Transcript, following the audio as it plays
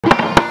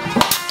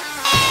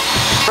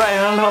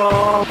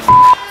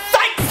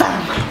Thanks,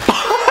 Sam!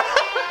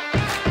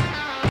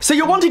 So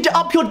you're wanting to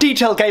up your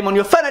detail game on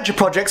your furniture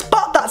projects,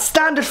 but that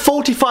standard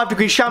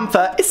 45-degree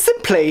chamfer is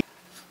simply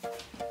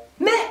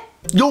meh.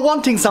 You're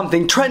wanting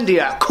something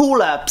trendier,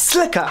 cooler,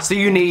 slicker, so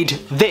you need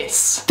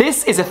this.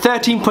 This is a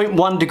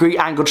 13.1 degree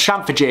angled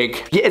chamfer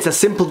jig. It's a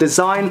simple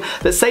design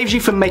that saves you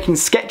from making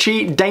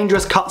sketchy,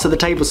 dangerous cuts of the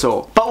table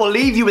saw, but will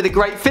leave you with a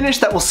great finish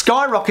that will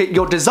skyrocket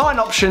your design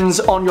options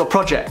on your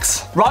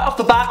projects. Right off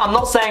the bat, I'm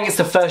not saying it's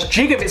the first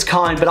jig of its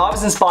kind, but I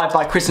was inspired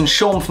by Chris and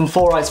Sean from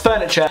Four Eyes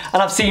Furniture,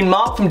 and I've seen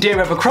Mark from Dear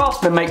River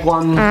Craftsman make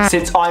one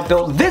since I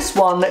built this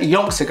one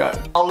yonks ago.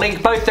 I'll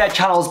link both their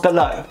channels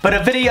below. But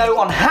a video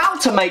on how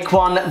to make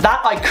one,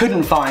 that I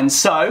couldn't find,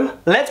 so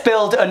let's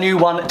build a new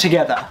one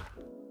together.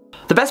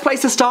 The best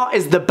place to start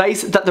is the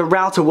base that the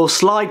router will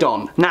slide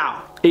on.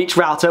 Now, each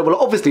router will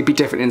obviously be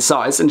different in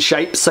size and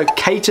shape, so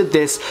cater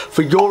this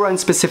for your own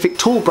specific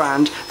tool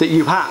brand that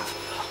you have.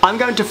 I'm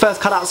going to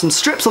first cut out some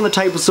strips on the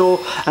table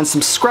saw and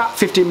some scrap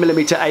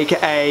 15mm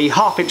aka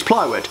half-inch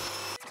plywood.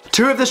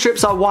 2 of the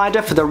strips are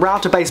wider for the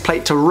router base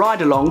plate to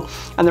ride along,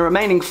 and the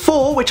remaining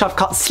 4, which I've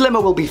cut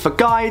slimmer, will be for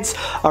guides,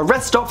 a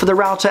rest stop for the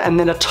router, and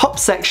then a top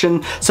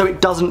section so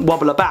it doesn't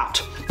wobble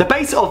about. The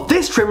base of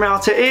this trim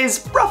router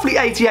is roughly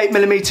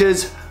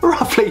 88mm,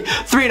 roughly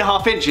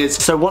 3.5 inches,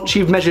 so once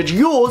you've measured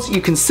yours,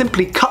 you can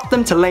simply cut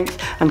them to length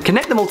and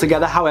connect them all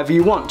together however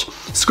you want.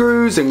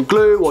 Screws and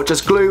glue, or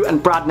just glue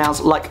and brad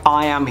nails like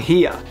I am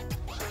here.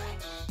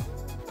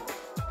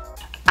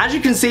 As you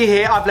can see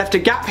here, I've left a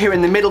gap here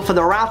in the middle for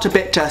the router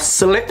bit to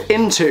slip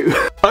into.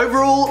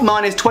 Overall,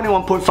 mine is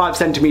 21.5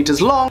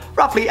 centimeters long,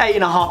 roughly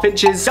 8.5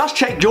 inches. Just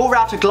check your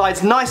router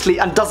glides nicely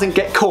and doesn't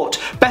get caught.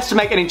 Best to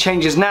make any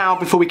changes now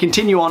before we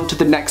continue on to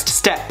the next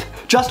step.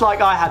 Just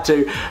like I had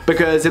to,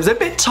 because it was a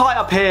bit tight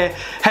up here,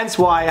 hence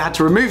why I had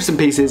to remove some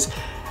pieces,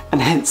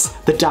 and hence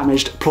the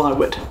damaged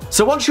plywood.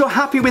 So once you're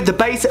happy with the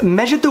base,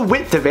 measure the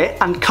width of it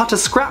and cut a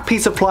scrap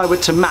piece of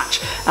plywood to match,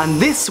 and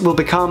this will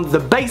become the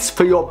base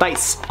for your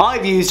base.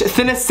 I've used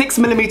thinner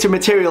 6mm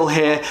material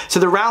here so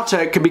the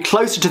router can be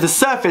closer to the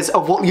surface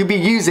of what you'll be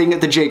using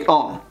the jig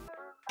on.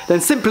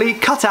 Then simply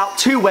cut out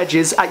 2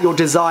 wedges at your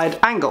desired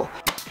angle.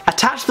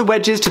 Attach the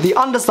wedges to the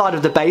underside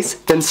of the base,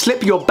 then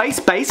slip your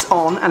base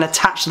on and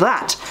attach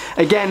that.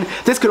 Again,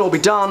 this could all be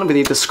done with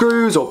either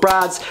screws or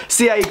brads,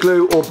 CA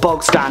glue or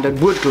bog standard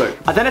wood glue.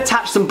 I then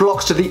attach some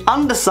blocks to the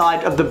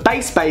underside of the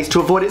base to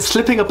avoid it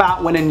slipping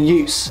about when in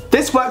use.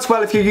 This works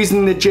well if you're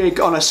using the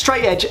jig on a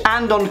straight edge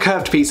and on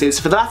curved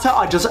pieces. For the latter,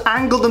 I just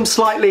angle them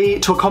slightly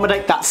to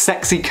accommodate that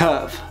sexy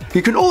curve.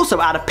 You can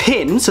also add a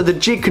pin so the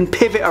jig can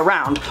pivot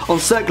around on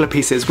circular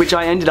pieces, which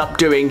I ended up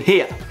doing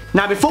here.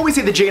 Now before we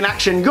see the jig in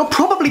action, you're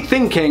probably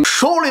thinking,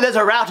 surely there's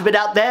a router bit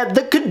out there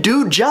that could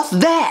do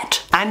just that.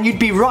 And you'd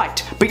be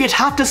right, but you'd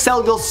have to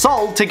sell your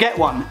soul to get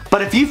one.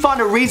 But if you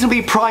find a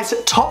reasonably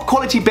priced, top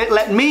quality bit,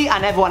 let me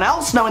and everyone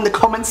else know in the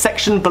comments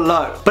section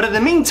below. But in the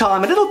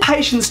meantime, a little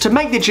patience to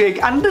make the jig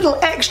and a little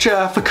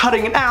extra for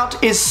cutting it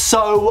out is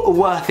so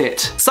worth it.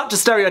 Such a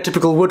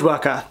stereotypical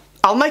woodworker.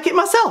 I'll make it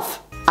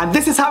myself. And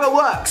this is how it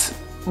works.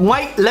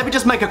 Wait, let me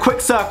just make a quick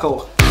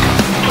circle.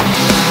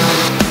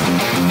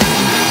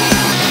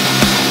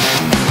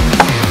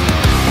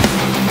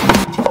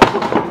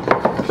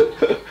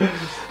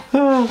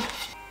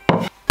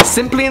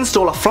 Simply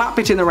install a flat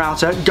bit in the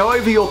router, go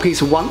over your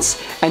piece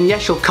once, and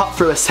yes, you'll cut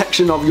through a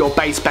section of your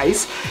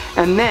base,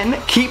 and then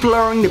keep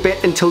lowering the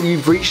bit until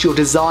you've reached your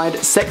desired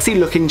sexy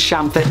looking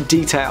chamfer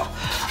detail.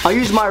 I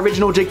used my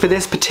original jig for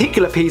this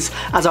particular piece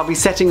as I'll be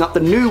setting up the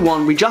new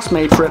one we just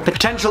made for a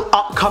potential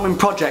upcoming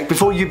project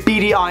before you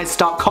beady eyes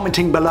start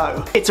commenting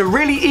below. It's a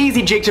really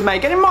easy jig to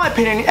make, and in my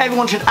opinion,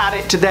 everyone should add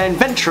it to their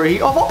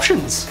inventory of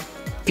options.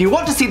 If you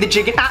want to see the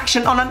jig in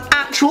action on an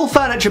actual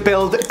furniture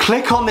build,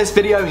 click on this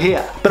video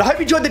here. But I hope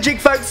you enjoyed the jig,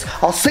 folks.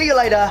 I'll see you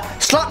later.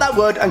 Slap that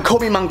wood and call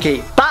me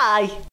monkey. Bye!